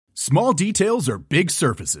Small details are big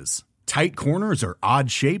surfaces. Tight corners are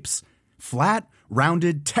odd shapes. Flat,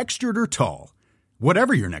 rounded, textured, or tall.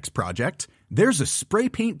 Whatever your next project, there's a spray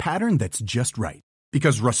paint pattern that's just right.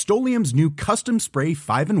 Because Rust-Oleum's new Custom Spray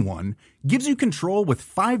 5-in-1 gives you control with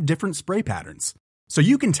 5 different spray patterns. So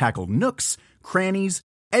you can tackle nooks, crannies,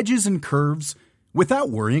 edges, and curves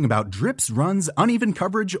without worrying about drips, runs, uneven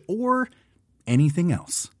coverage, or anything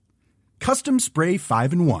else. Custom Spray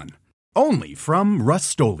 5-in-1. Only from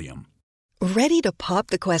Rust-Oleum. Ready to pop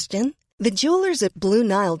the question? The jewelers at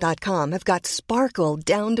BlueNile.com have got sparkle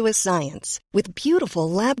down to a science with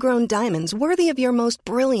beautiful lab-grown diamonds worthy of your most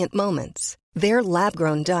brilliant moments. Their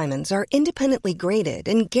lab-grown diamonds are independently graded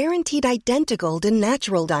and guaranteed identical to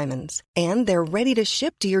natural diamonds. And they're ready to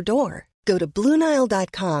ship to your door. Go to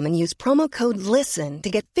BlueNile.com and use promo code LISTEN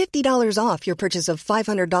to get $50 off your purchase of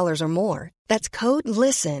 $500 or more. That's code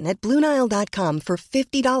LISTEN at BlueNile.com for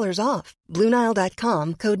 $50 off.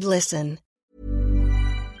 BlueNile.com, code LISTEN.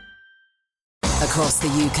 Across the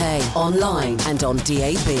UK, online and on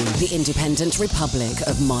DAB, the Independent Republic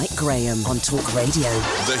of Mike Graham on Talk Radio.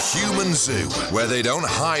 The Human Zoo, where they don't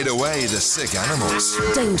hide away the sick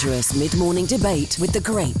animals. Dangerous mid-morning debate with the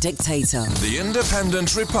great dictator. The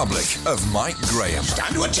Independent Republic of Mike Graham.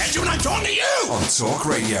 Stand to attention when I'm talking to you! On Talk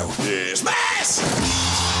Radio. Dismiss!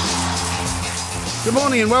 Good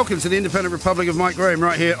morning and welcome to the Independent Republic of Mike Graham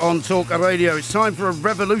right here on Talk Radio. It's time for a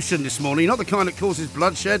revolution this morning, not the kind that causes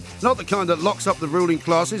bloodshed, not the kind that locks up the ruling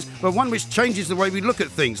classes, but one which changes the way we look at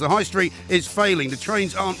things. The high street is failing, the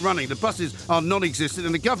trains aren't running, the buses are non-existent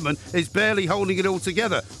and the government is barely holding it all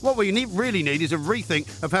together. What we really need is a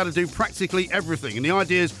rethink of how to do practically everything, and the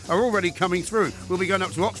ideas are already coming through. We'll be going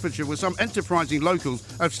up to Oxfordshire where some enterprising locals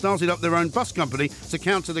have started up their own bus company to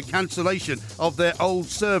counter the cancellation of their old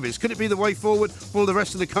service. Could it be the way forward for the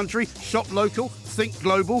rest of the country? Shop local, think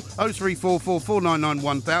global. 0344 499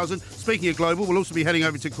 1000. Speaking of global, we'll also be heading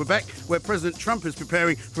over to Quebec, where President Trump is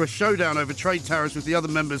preparing for a showdown over trade tariffs with the other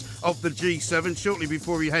members of the G7 shortly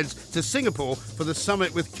before he heads to Singapore for the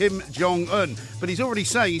summit with Kim Jong-un. But he's already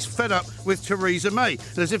saying he's fed up with Theresa May.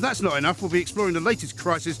 And as if that's not enough, we'll be exploring the latest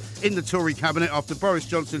crisis in the Tory cabinet after Boris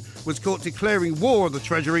Johnson was caught declaring war on the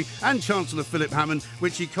Treasury and Chancellor Philip Hammond,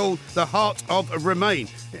 which he called the heart of Remain.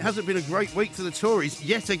 It hasn't been a great week for the Tories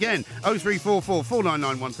yet again. 0344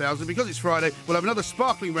 499 1000. Because it's Friday, we'll have another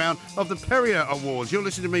sparkling round of the Perrior Awards. You're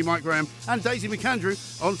listening to me, Mike Graham, and Daisy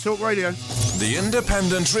McAndrew on Talk Radio. The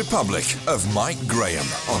Independent Republic of Mike Graham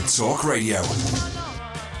on Talk Radio.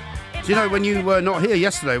 Do you know, when you were not here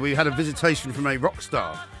yesterday, we had a visitation from a rock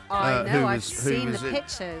star. I know, I've seen the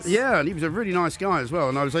pictures. Yeah, and he was a really nice guy as well,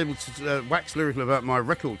 and I was able to wax lyrical about my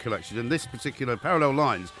record collection, and this particular Parallel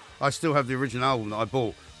Lines, I still have the original album that I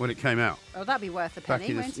bought when it came out. Oh, that'd be worth a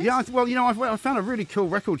penny, won't it? Yeah, well, you know, I found a really cool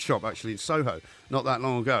record shop, actually, in Soho, not that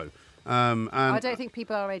long ago. And I don't think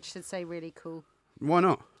people our age should say really cool. Why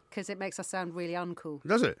not? Because it makes us sound really uncool.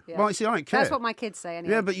 Does it? Yeah. Well, see, I don't care. That's what my kids say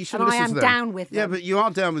anyway. Yeah, but you should and listen I am to them. down with them. Yeah, but you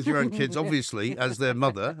are down with your own kids, obviously, as their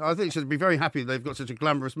mother. I think you should be very happy they've got such a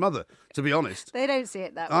glamorous mother, to be honest. They don't see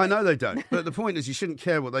it that way. I know they don't. But the point is you shouldn't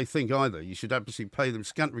care what they think either. You should absolutely pay them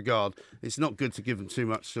scant regard. It's not good to give them too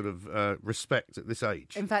much sort of respect at this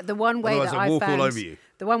age. In fact, the one way Otherwise that they'll I've walk found... all over you.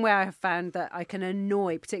 The one way I have found that I can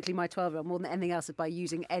annoy, particularly my 12-year-old, more than anything else is by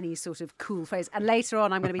using any sort of cool phrase. And later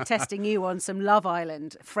on, I'm going to be testing you on some Love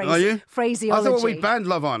Island phraseology. I thought we banned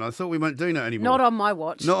Love Island. I thought we weren't doing that anymore. Not on my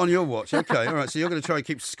watch. Not on your watch. Okay, all right. So you're going to try and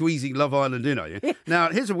keep squeezing Love Island in, are you?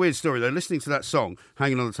 Now, here's a weird story, though. Listening to that song,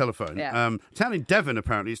 Hanging on the Telephone, town in Devon,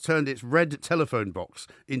 apparently, has turned its red telephone box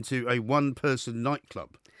into a one-person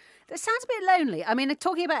nightclub. It sounds a bit lonely. I mean,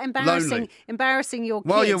 talking about embarrassing your kids.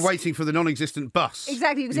 While you're waiting for the non-existent bus.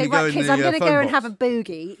 Exactly. You can say, right, kids, I'm going to go and have a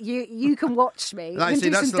boogie. You can watch me. No, you can see,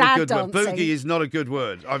 do that's some not dad a good word. dancing. Boogie is not a good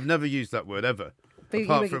word. I've never used that word, ever.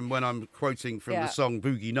 Apart from when I'm quoting from the song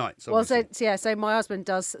Boogie Nights. Obviously. Well, so my husband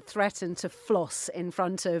does threaten to floss in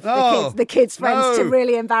front of the kids' friends to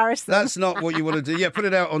really embarrass them. That's not what you want to do. Yeah, put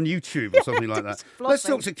it out on YouTube or something like that. Let's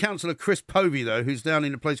talk to Councillor Chris Povey, though, who's down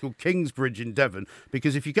in a place called Kingsbridge in Devon,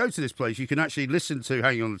 because if you go to this place, you can actually listen to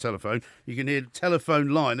Hanging on the Telephone. You can hear telephone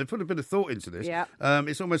line. They've put a bit of thought into this. Yeah.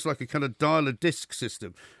 It's almost like a kind of dial-a-disc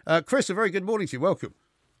system. Chris, a very good morning to you. Welcome.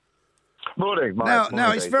 Morning, Mike.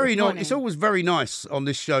 Now it's very nice. It's always very nice on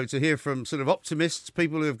this show to hear from sort of optimists,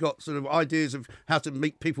 people who have got sort of ideas of how to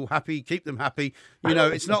make people happy, keep them happy. You know,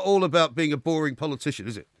 it's not all about being a boring politician,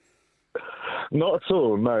 is it? Not at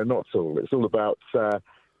all. No, not at all. It's all about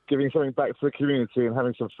giving something back to the community and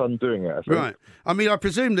having some fun doing it. I think. Right. I mean, I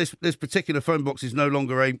presume this particular phone box is no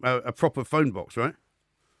longer a proper phone box, right?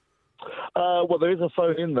 Well, there is a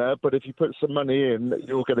phone in there, but if you put some money in,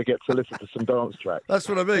 you're going to get to listen to some dance tracks. That's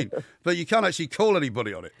what I mean. But you can't actually call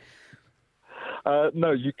anybody on it.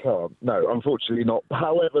 No, you can't. No, unfortunately not.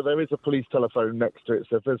 However, there is a police telephone next to it,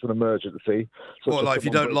 so if there's an emergency... What, like if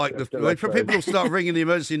you don't like the... People will start ringing the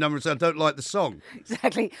emergency number and say, I don't like the song.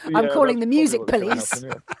 Exactly. I'm calling the music police.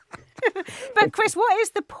 Happen, yeah. But, Chris, what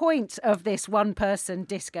is the point of this one-person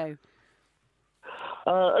disco?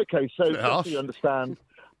 OK, so just so you understand...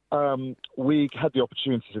 we had the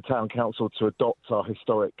opportunity as a town council to adopt our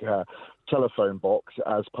historic telephone box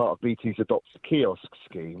as part of BT's Adopt a Kiosk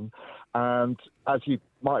scheme. And as you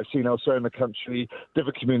might have seen elsewhere in the country,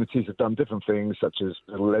 different communities have done different things, such as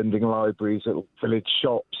little lending libraries, little village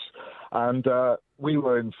shops. And we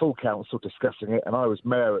were in full council discussing it, and I was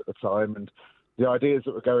mayor at the time. And the ideas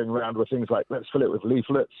that were going around were things like, let's fill it with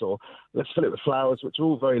leaflets or let's fill it with flowers, which are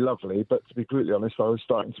all very lovely. But to be brutally honest, I was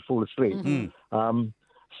starting to fall asleep. Mm-hmm.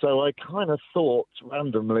 So I kind of thought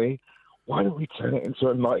randomly, why don't we turn it into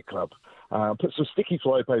a nightclub? Put some sticky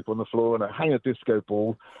flypaper on the floor and hang a disco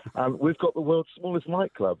ball. And we've got the world's smallest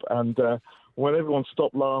nightclub. And when everyone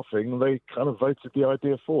stopped laughing, they kind of voted the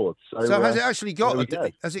idea forward. So has it actually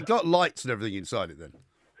got lights and everything inside it then?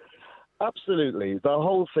 Absolutely. The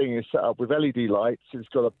whole thing is set up with LED lights. It's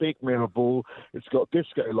got a big mirror ball. It's got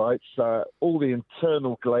disco lights. All the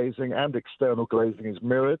internal glazing and external glazing is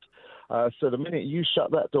mirrored. So the minute you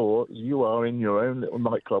shut that door, you are in your own little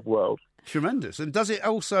nightclub world. Tremendous. And does it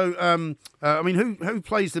also, who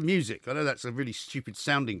plays the music? I know that's a really stupid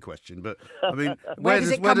sounding question, but I mean, where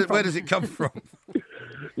does it come from?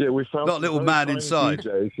 Yeah, we found not little man inside.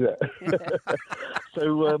 DJs, yeah.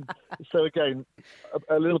 So again,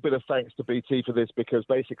 a little bit of thanks to BT for this, because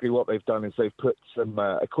basically what they've done is they've put some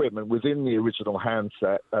equipment within the original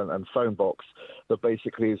handset and phone box that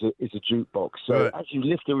basically is a jukebox. So as you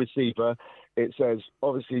lift the receiver, it says,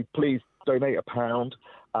 obviously, please donate £1,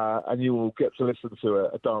 and you will get to listen to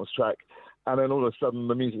a dance track. And then all of a sudden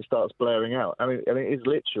the music starts blaring out. And it is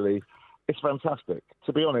literally... It's fantastic.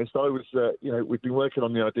 To be honest, I was, we've been working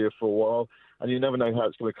on the idea for a while, and you never know how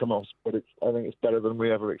it's going to come off, but I think it's better than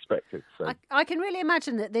we ever expected. So. I can really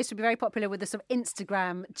imagine that this would be very popular with the sort of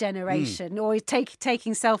Instagram generation, or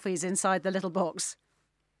taking selfies inside the little box.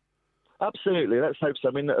 Absolutely. Let's hope so.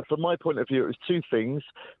 I mean, from my point of view, it was two things.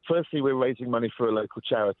 Firstly, we're raising money for a local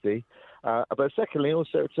charity. But secondly,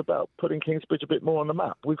 also, it's about putting Kingsbridge a bit more on the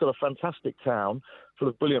map. We've got a fantastic town full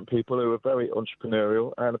of brilliant people who are very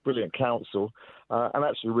entrepreneurial, and a brilliant council. And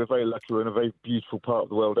actually, we're very lucky. We're in a very beautiful part of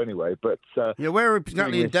the world anyway. But where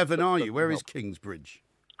exactly in Devon are you? Where is Kingsbridge?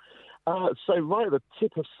 So right at the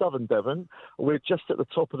tip of southern Devon, we're just at the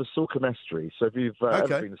top of the Salcombe estuary. So if you've ever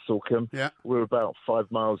been to Salcombe, we're about 5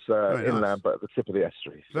 miles inland, but at the tip of the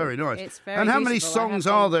estuary. So. Very nice. It's very and how many songs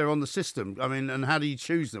are there on the system? I mean, and how do you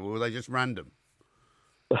choose them, or are they just random?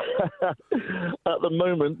 At the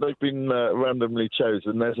moment, they've been randomly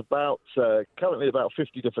chosen. There's currently about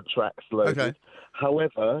 50 different tracks loaded. Okay.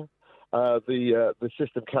 However... the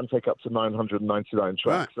system can take up to 999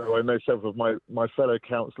 tracks. Right. So I know several of my fellow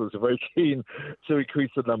councillors are very keen to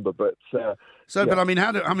increase the number. But but I mean,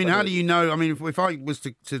 how do you know? I mean, if I was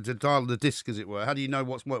to dial the disc, as it were, how do you know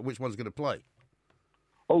which one's going to play?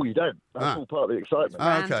 Oh, you don't. That's all part of the excitement.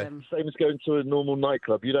 Okay. Same as going to a normal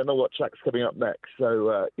nightclub. You don't know what track's coming up next.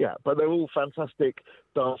 So, but they're all fantastic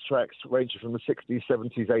dance tracks ranging from the 60s,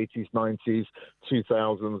 70s, 80s, 90s,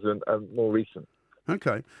 2000s and more recent.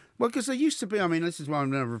 Okay. Well, because there used to be, I mean, this is why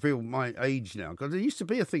I'm going to reveal my age now, because there used to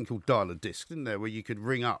be a thing called Dial-A-Disc, didn't there, where you could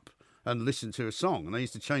ring up and listen to a song, and they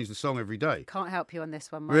used to change the song every day. Can't help you on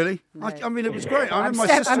this one, Mike. Really? No. I mean, it was great. I'm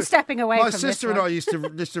stepping away from this. My sister and I used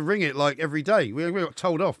to ring it like every day. We got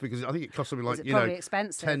told off because I think it cost something like,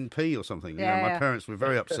 expensive? 10p or something. My parents were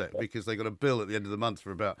very upset because they got a bill at the end of the month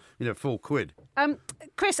for about, £4.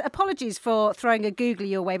 Chris, apologies for throwing a googly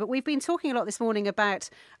your way, but we've been talking a lot this morning about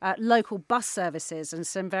local bus services and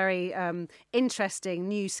some very interesting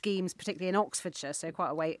new schemes, particularly in Oxfordshire, so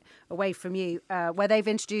quite away from you, where they've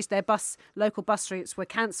introduced their local bus routes were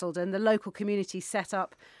cancelled and the local community set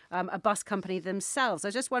up a bus company themselves. I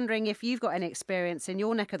was just wondering if you've got any experience in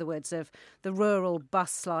your neck of the woods of the rural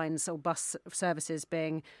bus lines or bus services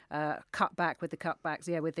being cut back with the cutbacks,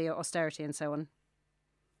 with the austerity and so on.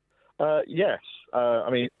 Yes. I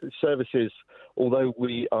mean, services, although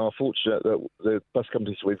we are fortunate that the bus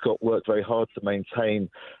companies we've got work very hard to maintain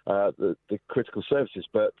the critical services,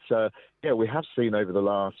 but we have seen over the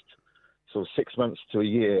last sort of 6 months to a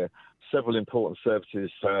year several important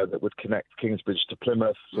services that would connect Kingsbridge to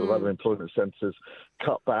Plymouth, sort of other employment centres,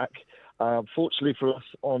 cut back. Fortunately for us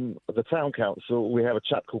on the town council, we have a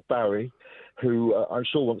chap called Barry, who I'm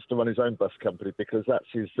sure wants to run his own bus company because that's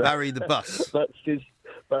his... Barry the bus. That's his...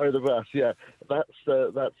 Barry the bus, yeah.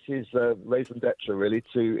 That's his raison d'etre, really,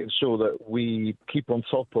 to ensure that we keep on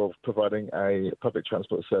top of providing a public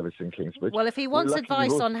transport service in Kingsbridge. Well, if he wants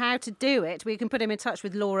advice on how to do it, we can put him in touch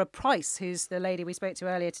with Laura Price, who's the lady we spoke to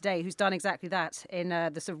earlier today, who's done exactly that in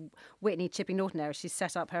the sort of Whitney, Chipping Norton area. She's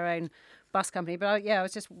set up her own bus company. But I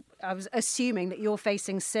was assuming that you're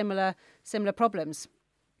facing similar problems.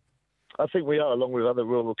 I think we are, along with other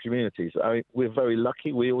rural communities. I mean, we're very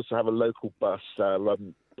lucky. We also have a local bus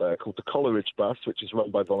run called the Coleridge Bus, which is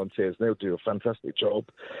run by volunteers. They'll do a fantastic job.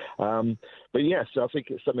 But yes, I think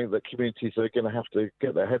it's something that communities are going to have to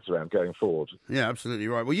get their heads around going forward. Yeah, absolutely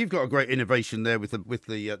right. Well, you've got a great innovation there with the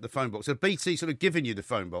Phonebox. Have BT sort of given you the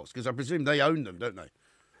Phonebox? Because I presume they own them, don't they?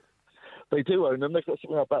 They do own them. They've got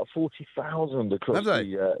something like about 40,000 across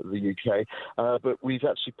the UK. But we've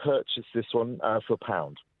actually purchased this one for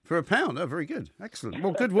 £1. For £1? Oh, very good. Excellent.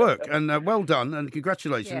 Well, good work and well done and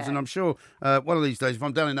congratulations. Yeah. And I'm sure one of these days, if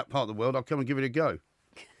I'm down in that part of the world, I'll come and give it a go.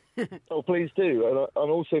 Oh, please do. And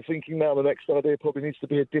I'm also thinking now the next idea probably needs to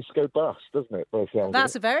be a disco bus, doesn't it?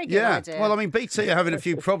 That's a very good idea. Well, I mean, BT are having a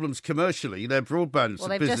few problems commercially. Their broadband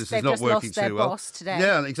business is not working too well. Boss today.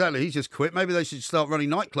 Yeah, exactly. He's just quit. Maybe they should start running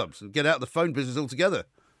nightclubs and get out of the phone business altogether.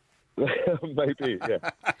 Maybe,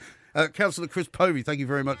 yeah. Councillor Chris Povey, thank you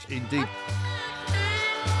very much indeed.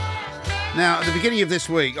 Now, at the beginning of this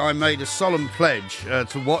week, I made a solemn pledge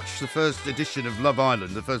to watch the first edition of Love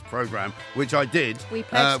Island, the first programme, which I did. We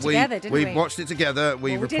pledged together, didn't we? We watched it together.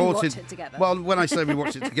 We reported. Didn't watch it together. Well, when I say we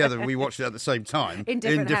watched it together, we watched it at the same time in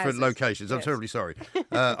different locations. Yes. I'm terribly sorry.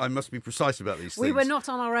 I must be precise about these things. We were not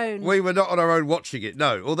on our own. We were not on our own watching it.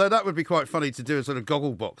 No, although that would be quite funny to do a sort of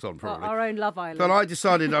goggle box on, probably. Our own Love Island. But I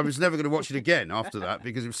decided I was never going to watch it again after that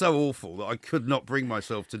because it was so awful that I could not bring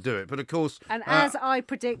myself to do it. But of course, and as I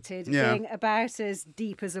predicted, being about as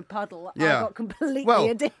deep as a puddle, I got completely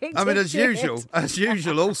addicted. I mean, as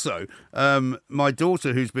usual. Also, my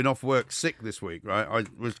daughter, who's been off work sick this week, right? I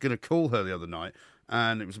was going to call her the other night,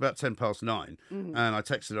 and it was about 9:10, and I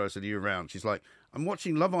texted her. I said, "Are you around?" She's like, "I'm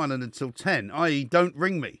watching Love Island until 10, i.e. don't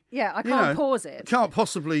ring me." Yeah, I can't pause it. Can't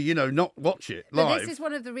possibly, not watch it live. But this is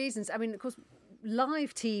one of the reasons. I mean, of course,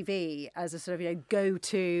 live TV as a sort of,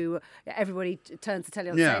 go-to, everybody turns to telly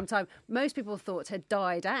at the same time, most people thought had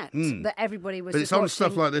died out, that everybody was But just it's on watching,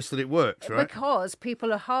 stuff like this that it works, right? Because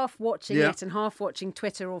people are half watching it and half watching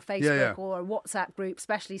Twitter or Facebook or a WhatsApp group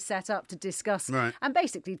specially set up to discuss and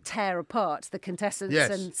basically tear apart the contestants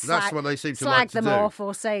and that's what they seem to slag like to them do. off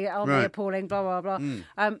or say, aren't they appalling, blah, blah,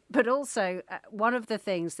 blah. But also, one of the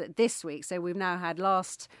things that this week, so we've now had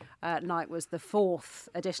last night was the 4th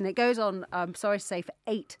edition. It goes on, sorry to say, for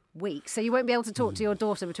 8 weeks. So you won't be able to talk to your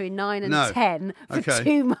daughter between 9 and 10 for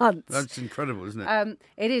 2 months. That's incredible, isn't it?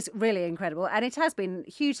 It is really incredible. And it has been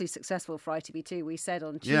hugely successful for ITV2. We said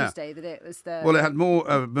on Tuesday that it was the... Well, it had more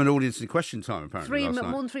of an audience in Question Time, apparently, last night.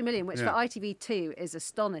 More than 3 million, which for ITV2 is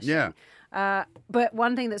astonishing. Yeah. But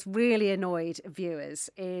one thing that's really annoyed viewers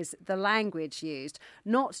is the language used.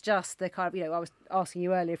 Not just the kind of, I was asking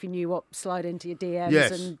you earlier if you knew what slide into your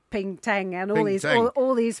DMs and ping tang and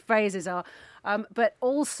all these phrases are. But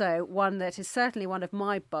also one that is certainly one of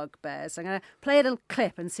my bugbears. I'm going to play a little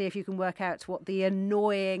clip and see if you can work out what the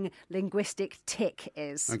annoying linguistic tick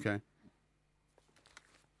is. Okay.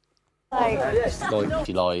 Like, do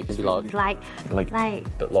you know what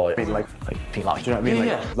I mean?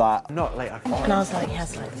 Like, not like, and I was like,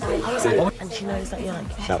 yes, like, and she knows that you're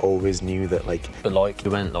like, I always knew that, like, but like,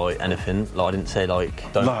 you went like anything, like, I didn't say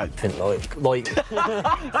like, don't like, think like.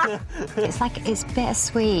 It's like, it's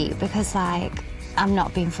bittersweet because, like, I'm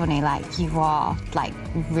not being funny, like, you are, like,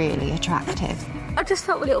 really attractive. I just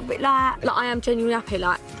felt a little bit like I am genuinely happy,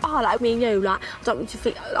 like, like me and you, like, I don't want you to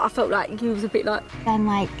think, I felt like you was a bit like... Then,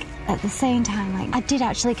 like, at the same time, like, I did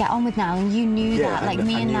actually get on with Niall, and you knew that, like,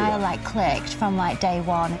 me and Niall, like, clicked from, like, day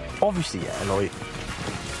one. Obviously, like,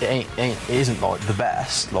 it isn't, like, the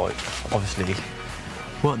best, like, obviously,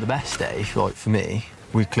 weren't the best day, like, for me.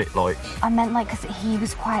 We clicked, like... I meant, like, because he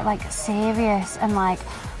was quite, like, serious and, like,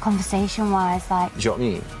 conversation-wise, like... Do you know what I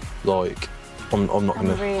mean? Like, I'm not going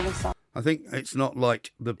to... I'm really sorry. I think it's not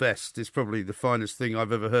like the best. It's probably the finest thing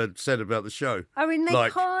I've ever heard said about the show. I mean, they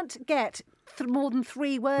can't get more than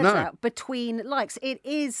 3 words out between likes. It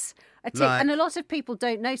is a tick. And a lot of people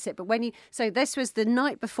don't notice it. But when you... So this was the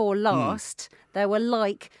night before last. There were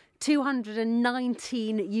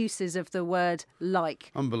 219 uses of the word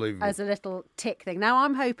like. Unbelievable. As a little tick thing. Now,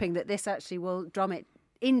 I'm hoping that this actually will drum it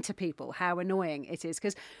into people how annoying it is.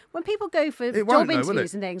 Because when people go for It job won't, though, will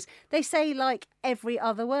interviews it? and things, they say like every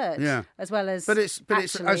other word, as well as. But it's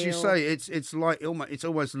actually, as you say, it's like it's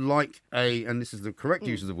almost like and this is the correct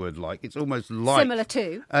use of the word like. It's almost like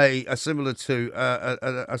similar to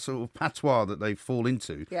a sort of patois that they fall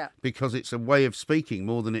into. Yeah. Because it's a way of speaking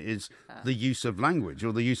more than it is the use of language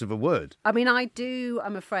or the use of a word. I mean,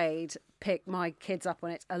 I'm afraid, pick my kids up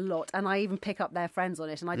on it a lot, and I even pick up their friends on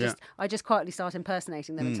it, and I just quietly start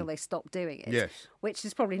impersonating them until they stop doing it. Yes. Which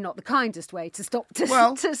is probably not the kindest way to stop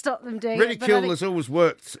to stop them doing ridicule it. has always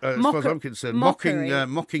worked, as far as I'm concerned. Mockery.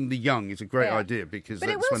 Mocking the young is a great idea because but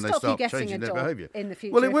that's when they start changing their behaviour. In the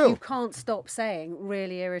future, well, it will. You can't stop saying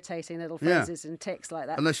really irritating little phrases and tics like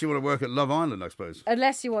that. Unless you want to work at Love Island, I suppose.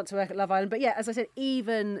 Unless you want to work at Love Island. But yeah, as I said,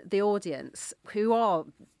 even the audience, who are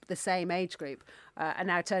the same age group, are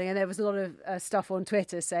now turning. And there was a lot of stuff on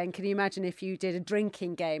Twitter saying, can you imagine if you did a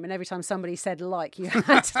drinking game and every time somebody said like, you'd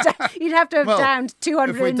have to have downed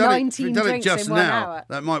 219 drinks just in 1 now, hour.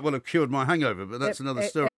 That might well have cured my hangover, but that's another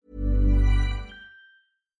story.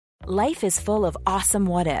 Life is full of awesome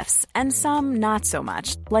what-ifs, and some not so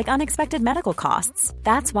much, like unexpected medical costs.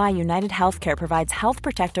 That's why United Healthcare provides Health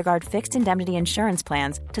Protector Guard fixed indemnity insurance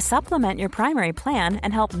plans to supplement your primary plan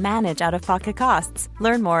and help manage out-of-pocket costs.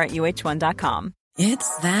 Learn more at uh1.com.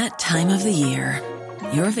 It's that time of the year.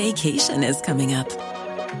 Your vacation is coming up.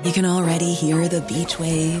 You can already hear the beach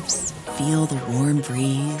waves, feel the warm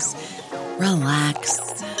breeze,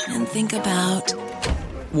 relax, and think about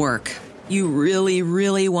work. You really,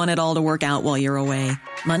 really want it all to work out while you're away.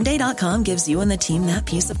 Monday.com gives you and the team that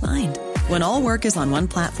peace of mind. When all work is on one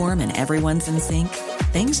platform and everyone's in sync,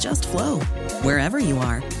 things just flow. Wherever you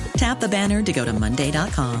are, tap the banner to go to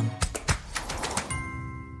Monday.com.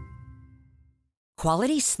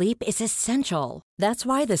 Quality sleep is essential. That's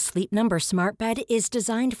why the Sleep Number Smart Bed is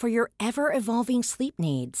designed for your ever-evolving sleep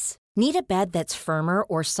needs. Need a bed that's firmer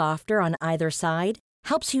or softer on either side?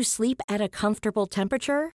 Helps you sleep at a comfortable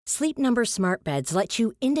temperature? Sleep Number Smart Beds let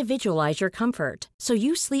you individualize your comfort, so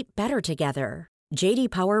you sleep better together. J.D.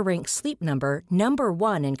 Power ranks Sleep Number number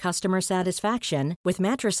 1 in customer satisfaction with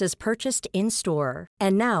mattresses purchased in-store.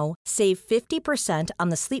 And now, save 50% on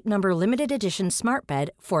the Sleep Number Limited Edition Smart Bed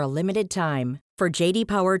for a limited time. For J.D.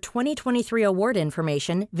 Power 2023 award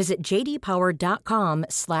information, visit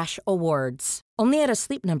jdpower.com/awards. Only at a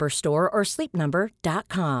Sleep Number store or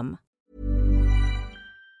sleepnumber.com.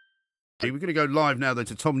 We're going to go live now, though,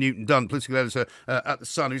 to Tom Newton-Dunn, political editor at The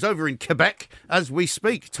Sun, who's over in Quebec as we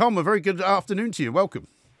speak. Tom, a very good afternoon to you. Welcome.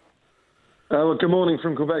 Well, good morning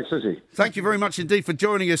from Quebec City. Thank you very much indeed for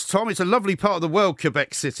joining us, Tom. It's a lovely part of the world,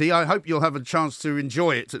 Quebec City. I hope you'll have a chance to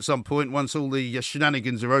enjoy it at some point once all the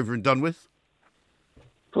shenanigans are over and done with.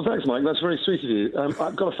 Well, thanks, Mike. That's very sweet of you.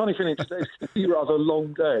 I've got a funny feeling today's going to be a rather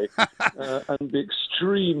long day and be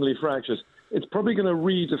extremely fractious. It's probably going to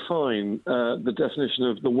redefine the definition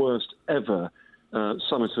of the worst ever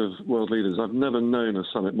summit of world leaders. I've never known a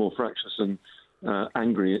summit more fractious and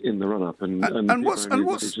angry in the run-up, and what's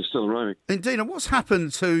just still arriving. Indeed, and what's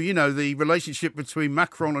happened to the relationship between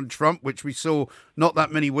Macron and Trump, which we saw not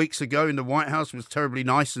that many weeks ago in the White House, was terribly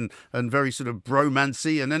nice and very sort of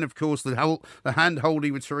bromancy, and then of course the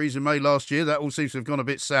hand-holding with Theresa May last year, that all seems to have gone a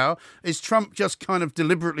bit sour. Is Trump just kind of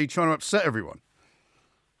deliberately trying to upset everyone?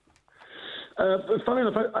 Funny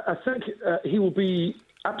enough, I think he will be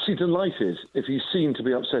absolutely delighted if he's seen to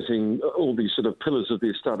be upsetting all these sort of pillars of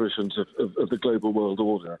the establishment of the global world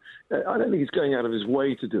order. I don't think he's going out of his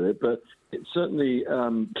way to do it, but it's certainly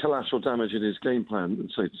collateral damage in his game plan,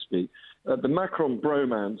 so to speak. The Macron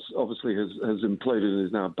bromance obviously has imploded and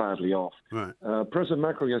is now badly off. Right. President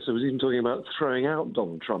Macron yesterday was even talking about throwing out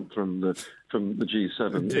Donald Trump from the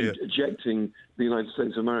G7, ejecting the United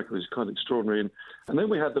States of America, which is quite extraordinary. And then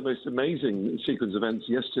we had the most amazing sequence of events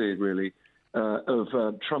yesterday, really, of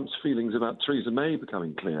Trump's feelings about Theresa May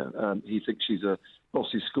becoming clear. He thinks she's a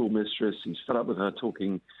bossy schoolmistress. He's fed up with her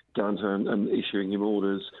talking down to her and issuing him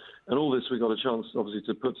orders. And all this we got a chance, obviously,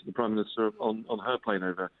 to put to the Prime Minister on her plane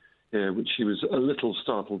over here, which she was a little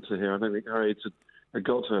startled to hear. I don't think her aides had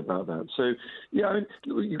got to her about that. So, yeah, I mean,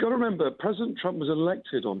 you've got to remember, President Trump was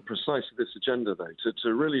elected on precisely this agenda, though,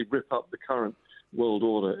 to really rip up the current world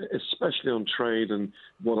order, especially on trade and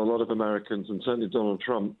what a lot of Americans, and certainly Donald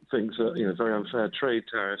Trump, thinks are very unfair trade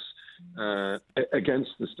tariffs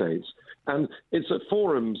against the states. And it's at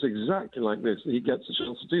forums exactly like this that he gets a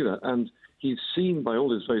chance to do that. And he's seen by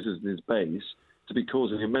all his voters in his base to be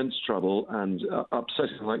causing immense trouble and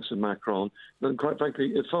upsetting the likes of Macron. And quite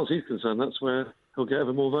frankly, as far as he's concerned, that's where he'll get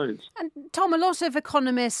ever more votes. And Tom, a lot of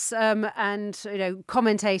economists and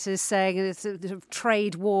commentators saying the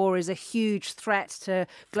trade war is a huge threat to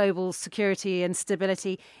global security and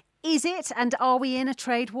stability. Is it? And are we in a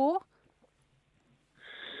trade war?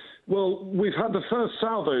 Well, we've had the first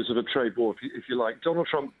salvos of a trade war, if you like. Donald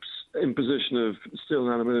Trump's imposition of steel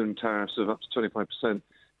and aluminium tariffs of up to 25%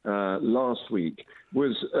 last week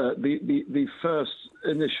was the first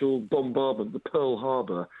initial bombardment, the Pearl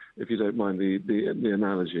Harbor, if you don't mind the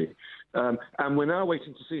analogy. And we're now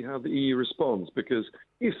waiting to see how the EU responds, because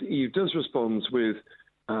if the EU does respond with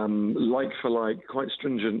like-for-like, quite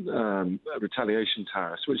stringent retaliation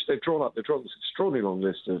tariffs, which they've drawn this extraordinarily long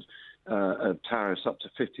list of tariffs up to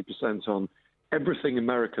 50% on everything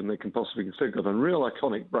American they can possibly think of, and real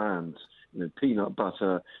iconic brands, peanut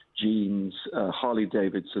butter, jeans, Harley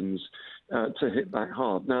Davidsons, to hit back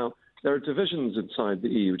hard. Now, there are divisions inside the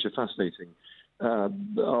EU which are fascinating.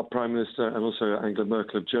 Our Prime Minister and also Angela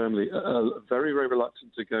Merkel of Germany are very, very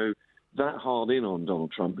reluctant to go that hard in on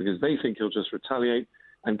Donald Trump, because they think he'll just retaliate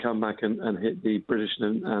and come back and hit the British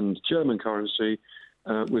and German currency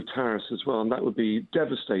with tariffs as well. And that would be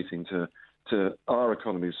devastating to our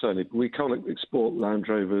economies, certainly. We can't export Land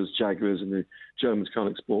Rovers, Jaguars, and the Germans can't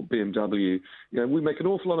export BMW. We make an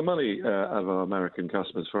awful lot of money out of our American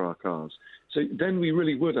customers for our cars. So then we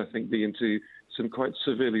really would, I think, be into some quite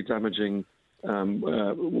severely damaging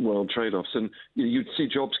world trade-offs. And you'd see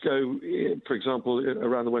jobs go, for example,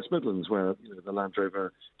 around the West Midlands, where the Land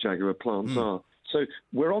Rover, Jaguar plants are. So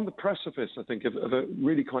we're on the precipice, I think, of a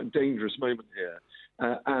really quite dangerous moment here.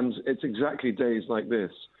 And it's exactly days like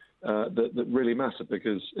this that really matter,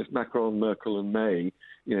 because if Macron, Merkel and May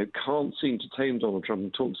can't seem to tame Donald Trump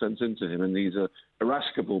and talk sense into him, and he's a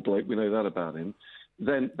irascible bloke, we know that about him,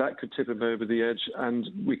 then that could tip him over the edge, and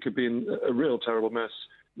we could be in a real terrible mess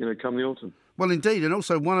come the autumn. Well, indeed, and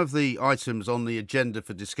also one of the items on the agenda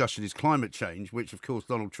for discussion is climate change, which, of course,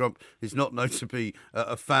 Donald Trump is not known to be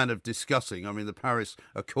a fan of discussing. I mean, the Paris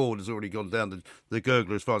Accord has already gone down the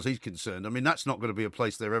gurgler as far as he's concerned. I mean, that's not going to be a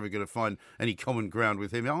place they're ever going to find any common ground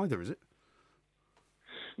with him either, is it?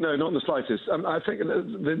 No, not in the slightest. I think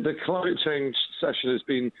the climate change session has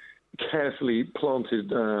been carefully planted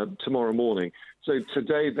tomorrow morning. So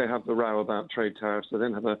today they have the row about trade tariffs. They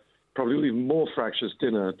then have a probably even more fractious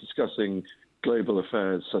dinner discussing global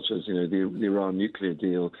affairs such as the Iran nuclear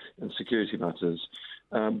deal and security matters.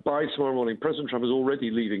 By tomorrow morning, President Trump is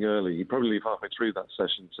already leaving early. He'll probably leave halfway through that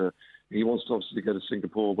session. He wants to obviously go to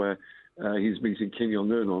Singapore, where he's meeting Kim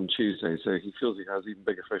Jong-un on Tuesday. So he feels he has even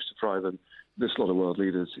bigger fish to fry than this lot of world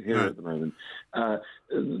leaders here at the moment.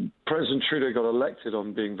 President Trudeau got elected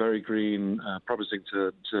on being very green, promising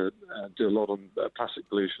to do a lot on plastic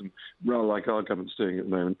pollution, rather like our government's doing at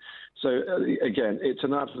the moment. So, again, it's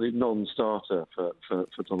an absolute non-starter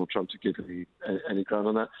for Donald Trump to give any ground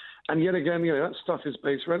on that. And yet again, that stuff is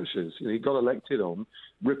base relishes. He got elected on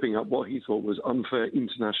ripping up what he thought was unfair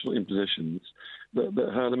international impositions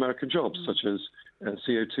that hurt American jobs, such as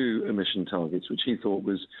CO2 emission targets, which he thought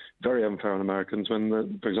was very unfair on Americans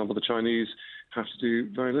when, for example, the Chinese have to do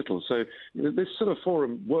very little. So this sort of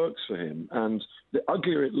forum works for him, and the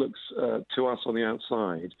uglier it looks to us on the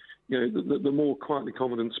outside, the more quietly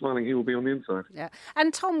confident and smiling he will be on the inside. Yeah.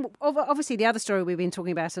 And Tom, obviously the other story we've been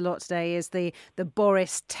talking about a lot today is the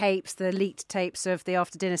Boris tapes, the leaked tapes of the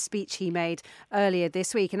after-dinner speech he made earlier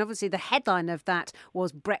this week. And obviously the headline of that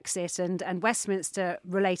was Brexit and Westminster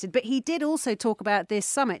related. But he did also talk about this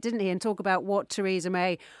summit, didn't he? And talk about what Theresa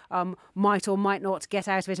May might or might not get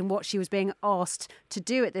out of it and what she was being asked to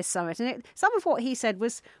do at this summit. And some of what he said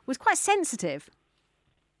was quite sensitive.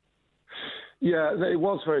 Yeah, it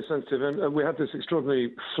was very sensitive, and we had this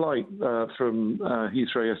extraordinary flight from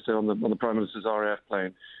Heathrow yesterday on the Prime Minister's RAF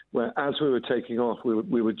plane, where as we were taking off,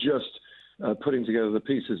 we were just putting together the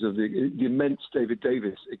pieces of the immense David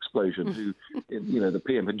Davis explosion, who, the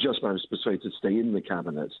PM had just managed to persuade to stay in the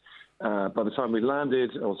cabinet. By the time we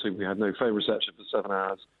landed, also we had no phone reception for 7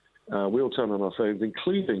 hours. We all turned on our phones,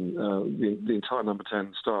 including the entire Number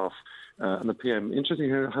 10 staff, and the PM,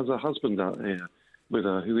 interestingly, has a husband out here with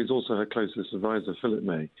her, who is also her closest advisor, Philip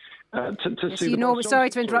May. Sorry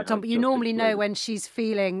to interrupt, Tom, but you normally know when she's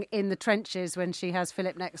feeling in the trenches when she has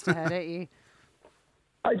Philip next to her, don't you?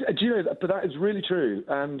 Do you know that? But that is really true.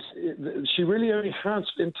 And she really only has,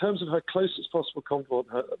 in terms of her closest possible confidant,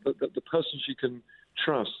 the person she can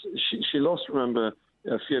trust. She lost, remember,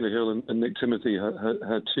 Fiona Hill and Nick Timothy,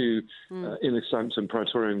 her two inner sanctum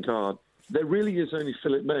Praetorian Guard. There really is only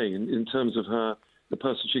Philip May in terms of the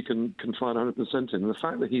person she can confide 100% in. And the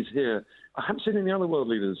fact that he's here, I haven't seen any other world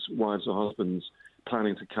leaders' wives or husbands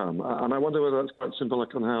planning to come. And I wonder whether that's quite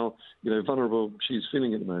symbolic on how vulnerable she's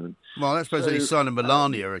feeling at the moment. Well, I don't suppose any sign of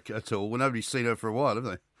Melania at all. Well, nobody's seen her for a while, have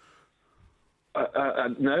they?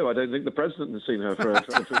 No, I don't think the president has seen her for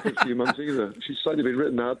a few months either. She's slightly been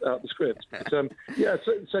written out the script. But,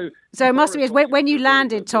 So it must be when you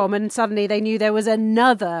landed, Tom, and suddenly they knew there was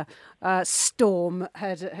another storm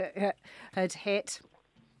had hit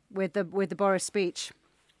with the Boris speech.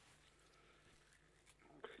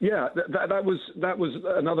 Yeah, that was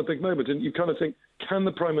another big moment, and you kind of think, can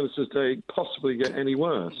the Prime Minister's day possibly get any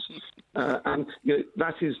worse? And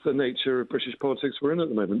that is the nature of British politics we're in at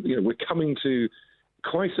the moment. We're coming to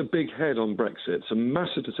quite a big head on Brexit. Some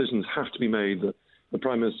massive decisions have to be made that the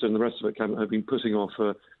Prime Minister and the rest of the cabinet have been putting off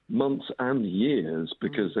for months and years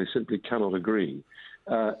because they simply cannot agree.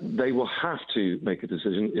 They will have to make a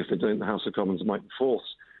decision. If they don't, the House of Commons might force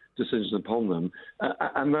decisions upon them.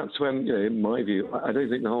 And that's when, in my view, I don't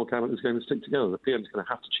think the whole cabinet is going to stick together. The PM is going to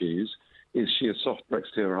have to choose. Is she a soft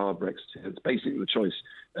Brexiteer or a hard Brexiteer? It's basically the choice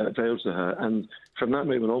available to her. And from that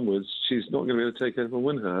moment onwards, she's not going to be able to take over and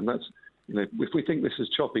win her. And that's, if we think this is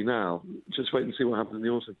choppy now, just wait and see what happens in the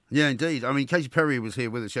autumn. Yeah, indeed. I mean, Katie Perrior was here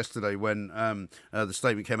with us yesterday when the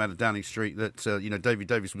statement came out of Downing Street that, David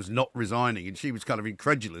Davis was not resigning, and she was kind of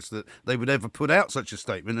incredulous that they would ever put out such a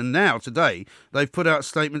statement. And now, today, they've put out a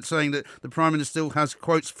statement saying that the Prime Minister still has,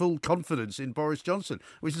 quotes, full confidence in Boris Johnson,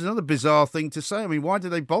 which is another bizarre thing to say. I mean, why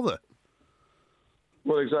did they bother?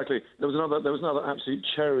 Well, exactly. There was another absolute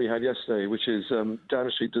cherry we had yesterday, which is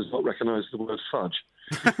Downing Street does not recognise the word fudge.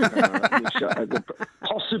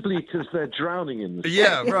 Possibly because they're drowning in the fudge.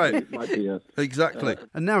 Yeah, right. It might be exactly.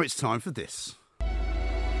 And now it's time for this.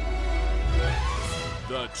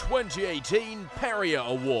 The 2018 Perrior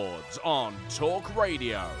Awards on Talk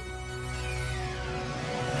Radio.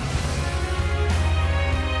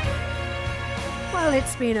 Well,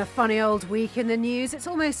 it's been a funny old week in the news. It's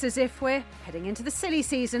almost as if we're heading into the silly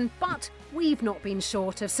season, but we've not been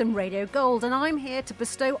short of some radio gold, and I'm here to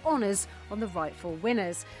bestow honours on the rightful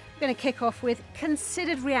winners. We're going to kick off with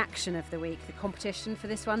Considered Reaction of the Week. The competition for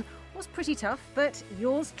this one was pretty tough, but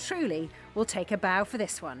yours truly will take a bow for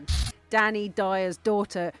this one. Danny Dyer's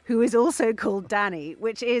daughter, who is also called Danny,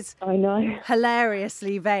 which is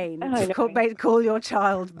hilariously vain to call your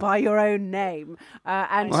child by your own name.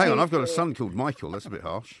 Hang on, I've got a son called Michael. That's a bit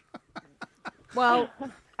harsh. Well,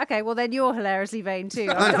 okay, well then you're hilariously vain too.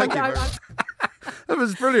 Thank you. That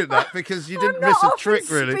was brilliant, because you didn't miss a trick,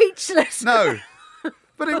 really. Speechless. No.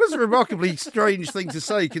 But it was a remarkably strange thing to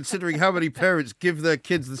say, considering how many parents give their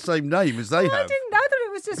kids the same name as they have. I didn't know that.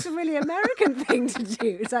 It was just a really American thing to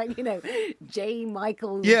do. It's like, J.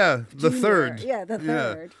 Michael. Yeah, the Jr. third. Yeah, the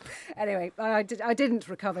third. Yeah. Anyway, I didn't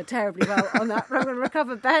recover terribly well on that. I'm going to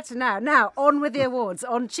recover better now. Now, on with the awards.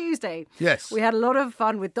 On Tuesday, yes, we had a lot of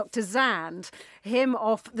fun with Dr. Zand, him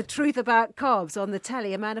off The Truth About Carbs on the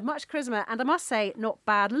telly, a man of much charisma and I must say, not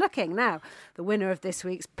bad looking. Now, the winner of this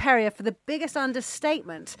week's Perrior for the biggest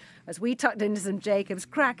understatement, as we tucked into some Jacob's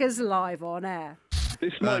crackers live on air.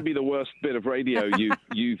 This might be the worst bit of radio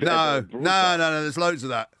you've ever brought. No. There's loads of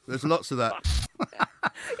that. There's lots of that.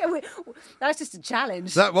 That's just a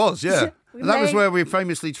challenge. That was, yeah. That was where we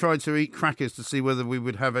famously tried to eat crackers to see whether we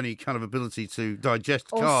would have any kind of ability to digest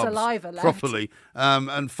carbs properly,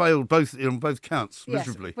 and failed on both counts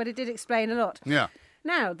miserably. Yes, but it did explain a lot. Yeah.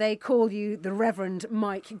 Now, they call you the Reverend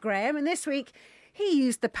Mike Graham, and this week he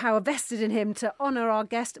used the power vested in him to honour our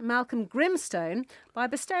guest Malcolm Grimstone by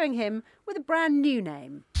bestowing him with a brand new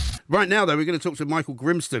name. Right now, though, we're going to talk to Michael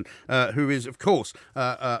Grimstone, who is, of course,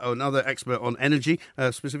 another expert on energy,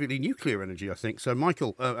 specifically nuclear energy, I think. So,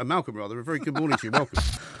 Malcolm, a very good morning to you. Welcome.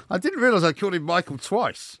 I didn't realise I called him Michael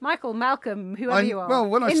twice. Michael, Malcolm, whoever you are. Well,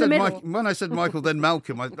 when I said Michael, then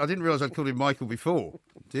Malcolm, I didn't realise I'd called him Michael before.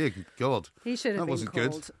 Dear God. He should have been called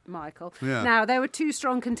good. Michael. Yeah. Now, there were two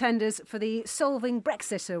strong contenders for the Solving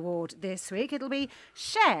Brexit Award this week. It'll be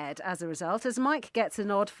shared as a result, as Mike gets a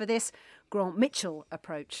nod for this Grant Mitchell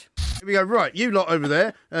approach. Here we go. Right, you lot over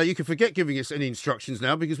there, you can forget giving us any instructions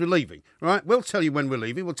now because we're leaving. Right, we'll tell you when we're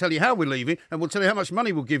leaving, we'll tell you how we're leaving, and we'll tell you how much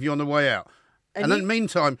money we'll give you on the way out. And in the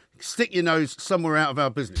meantime, stick your nose somewhere out of our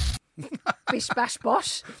business. Bish, bash,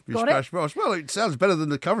 bosh. Bish, bash, bosh. Well, it sounds better than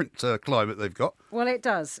the current climate they've got. Well, it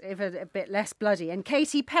does, if a bit less bloody. And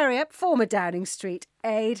Katie Perrior, former Downing Street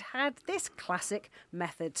aide, had this classic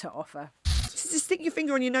method to offer. Just stick your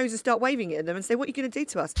finger on your nose and start waving it at them and say, what are you going to do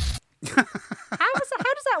to us? How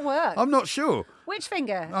does that work? I'm not sure. Which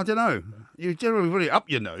finger? I don't know. you generally want it up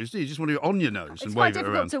your nose, do you? You just want it on your nose It's and quite wave it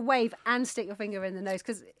difficult around. to wave and stick your finger in the nose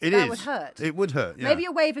because It that is. would hurt. It would hurt, yeah. Maybe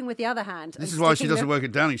you're waving with the other hand. This and is why she sticking doesn't work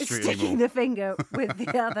at Downing Street sticking anymore. the finger with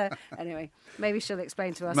the other. Anyway, maybe she'll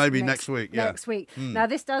explain to us. Maybe next week, yeah. Next week. Mm. Now,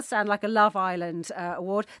 this does sound like a Love Island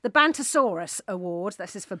award. The Bantosaurus Award,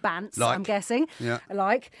 this is for Bants, I'm guessing. Yeah.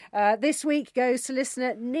 This week goes to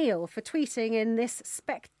listener Neil for tweeting in this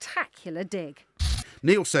spectacular dig.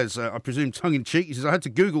 Neil says, I presume tongue-in-cheek, he says, I had to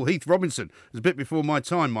Google Heath Robinson. It was a bit before my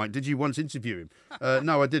time, Mike. Did you once interview him?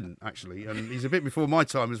 No, I didn't, actually. And he's a bit before my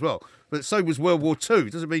time as well. But so was World War II.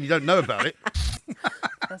 Doesn't mean you don't know about it.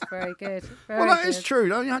 That's very good. Well, that is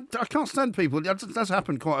true. I mean, I can't stand people. It does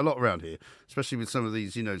happen quite a lot around here, especially with some of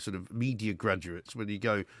these, sort of media graduates, when you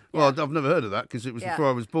go, well, I've never heard of that because it was before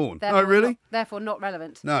I was born. Therefore, Oh, really? Therefore not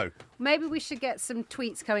relevant. No. Maybe we should get some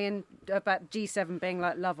tweets coming in about G7 being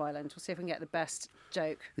like Love Island. We'll see if we can get the best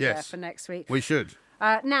joke for next week. We should.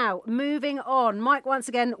 Now, moving on, Mike once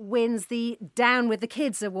again wins the Down with the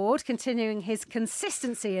Kids award, continuing his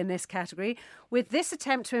consistency in this category with this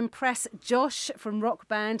attempt to impress Josh from rock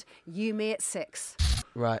band You Me at 6.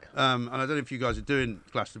 Right. And I don't know if you guys are doing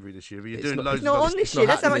Glastonbury this year, but you're doing It's loads not of on this year.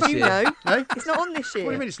 That's how much you know. Hey? It's not on this year.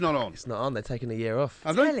 What do you mean it's not on? It's not on. They're taking a year off.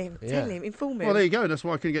 Have Tell they? him. Tell him. Inform him. Well, there you go. That's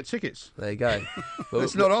why I couldn't get tickets. There you go.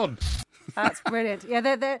 It's not on. That's brilliant. Yeah,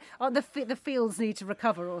 the fields need to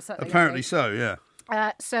recover or something. Apparently so, yeah.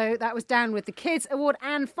 So that was Down with the Kids award.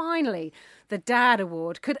 And finally, the Dad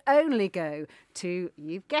award could only go to,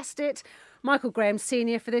 you've guessed it, Michael Graham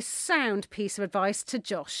Sr. for this sound piece of advice to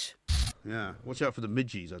Josh. Yeah. Watch out for the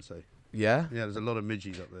midgies, I'd say. Yeah? Yeah, there's a lot of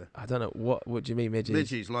midgies up there. I don't know. What do you mean, midges?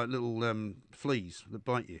 Midgies, like little fleas that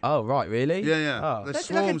bite you. Oh, right, really? Yeah, yeah. Oh. There's That's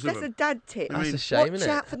swarms of a them. dad tip. That's a shame, Watch isn't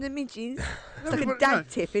it? out for the midges. It's No, like a but dad no.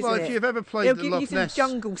 tip, isn't Well, it? if you've ever played They'll the give Loch you some Ness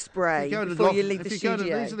jungle spray if you go to before Loch- you leave the if you go to-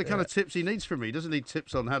 studio. These are the kind of tips he needs from me. He doesn't need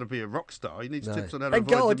tips on how to be a rock star. He needs No. tips on how to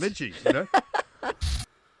Thank avoid God. the midgies,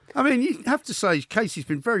 I mean, you have to say, Casey's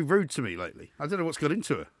been very rude to me lately. I don't know what's got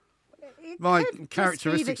into her. My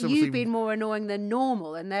characteristics, That you've been more annoying than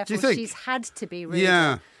normal, and therefore think? she's had to be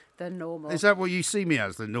ruder than normal. Is that what you see me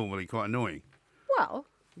as? They're normally quite annoying. Well,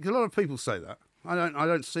 Because a lot of people say that. I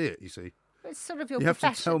don't see it. You see, it's sort of your you have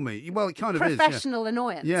to tell me. Well, it kind of is. professional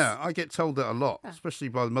annoyance. Yeah, I get told that a lot, especially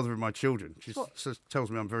by the mother of my children. She tells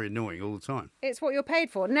me I'm very annoying all the time. It's what you're paid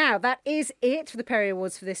for. Now, that is it for the Perrior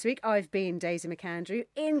Awards for this week. I've been Daisy McAndrew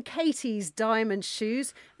in Katie's diamond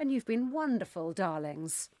shoes, and you've been wonderful,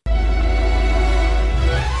 darlings.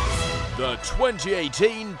 The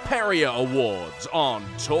 2018 Perrior Awards on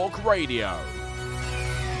Talk Radio.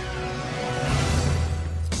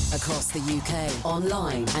 Across the UK,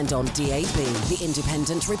 online and on DAB, the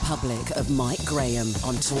Independent Republic of Mike Graham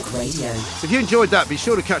on Talk Radio. If you enjoyed that, be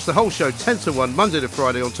sure to catch the whole show 10 to 1 Monday to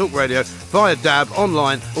Friday on Talk Radio via DAB,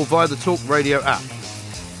 online or via the Talk Radio app.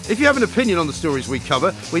 If you have an opinion on the stories we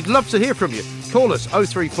cover, we'd love to hear from you. Call us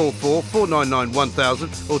 0344 499 1000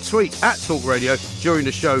 or tweet at Talk Radio during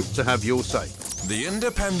the show to have your say. The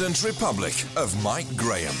Independent Republic of Mike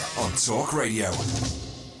Graham on Talk Radio.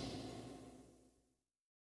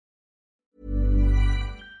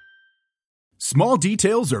 Small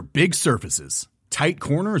details are big surfaces. Tight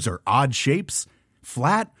corners are odd shapes.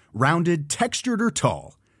 Flat, rounded, textured, or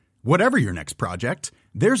tall. Whatever your next project,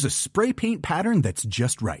 there's a spray paint pattern that's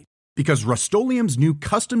just right. Because Rust-Oleum's new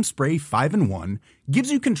Custom Spray 5-in-1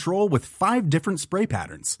 gives you control with 5 different spray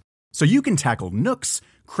patterns. So you can tackle nooks,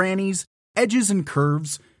 crannies, edges, and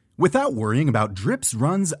curves without worrying about drips,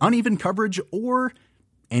 runs, uneven coverage, or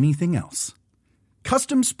anything else.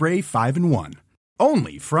 Custom Spray 5-in-1.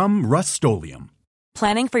 Only from Rust-Oleum.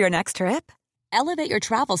 Planning for your next trip? Elevate your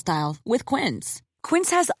travel style with Quince.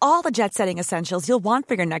 Quince has all the jet-setting essentials you'll want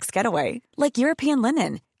for your next getaway, like European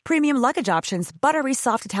linen, premium luggage options, buttery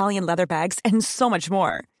soft Italian leather bags, and so much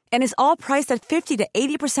more. And is all priced at 50 to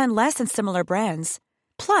 80% less than similar brands.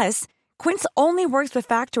 Plus, Quince only works with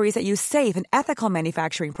factories that use safe and ethical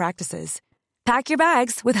manufacturing practices. Pack your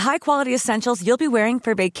bags with high-quality essentials you'll be wearing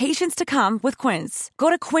for vacations to come with Quince.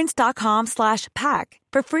 Go to quince.com/pack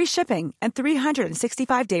for free shipping and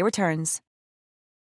 365-day returns.